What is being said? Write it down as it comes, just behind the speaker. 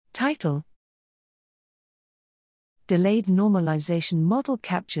Title: Delayed normalization model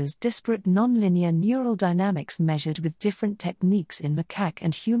captures disparate nonlinear neural dynamics measured with different techniques in macaque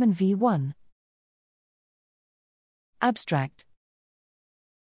and human V1. Abstract: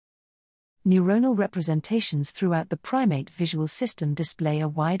 Neuronal representations throughout the primate visual system display a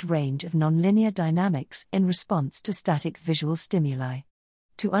wide range of nonlinear dynamics in response to static visual stimuli.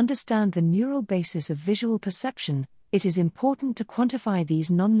 To understand the neural basis of visual perception, it is important to quantify these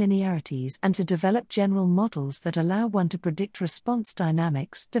nonlinearities and to develop general models that allow one to predict response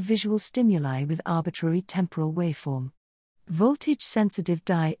dynamics to visual stimuli with arbitrary temporal waveform. Voltage-sensitive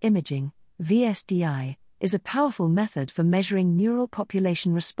dye imaging, VSDI, is a powerful method for measuring neural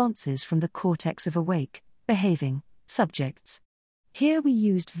population responses from the cortex of awake, behaving subjects. Here we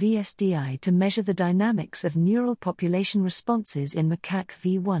used VSDI to measure the dynamics of neural population responses in macaque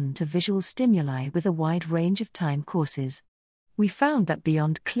V1 to visual stimuli with a wide range of time courses. We found that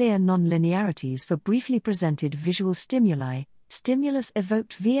beyond clear nonlinearities for briefly presented visual stimuli,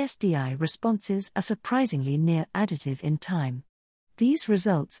 stimulus-evoked VSDI responses are surprisingly near additive in time. These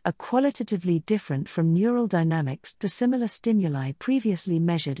results are qualitatively different from neural dynamics to similar stimuli previously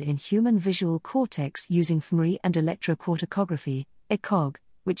measured in human visual cortex using fMRI and electrocorticography, ECOG,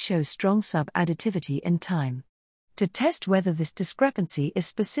 which shows strong sub-additivity in time. To test whether this discrepancy is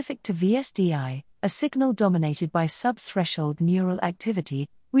specific to VSDI, a signal dominated by sub-threshold neural activity,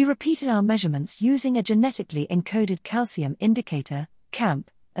 we repeated our measurements using a genetically encoded calcium indicator,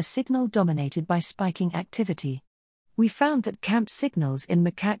 CAMP, a signal dominated by spiking activity. We found that CAMP signals in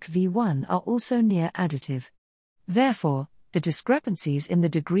macaque V1 are also near additive. Therefore, the discrepancies in the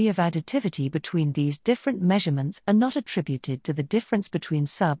degree of additivity between these different measurements are not attributed to the difference between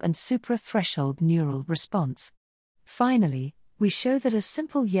sub- and supra-threshold neural response. Finally, we show that a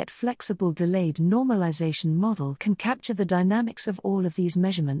simple yet flexible delayed normalization model can capture the dynamics of all of these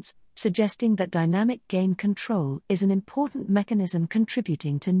measurements, suggesting that dynamic gain control is an important mechanism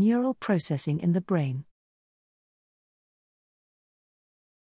contributing to neural processing in the brain.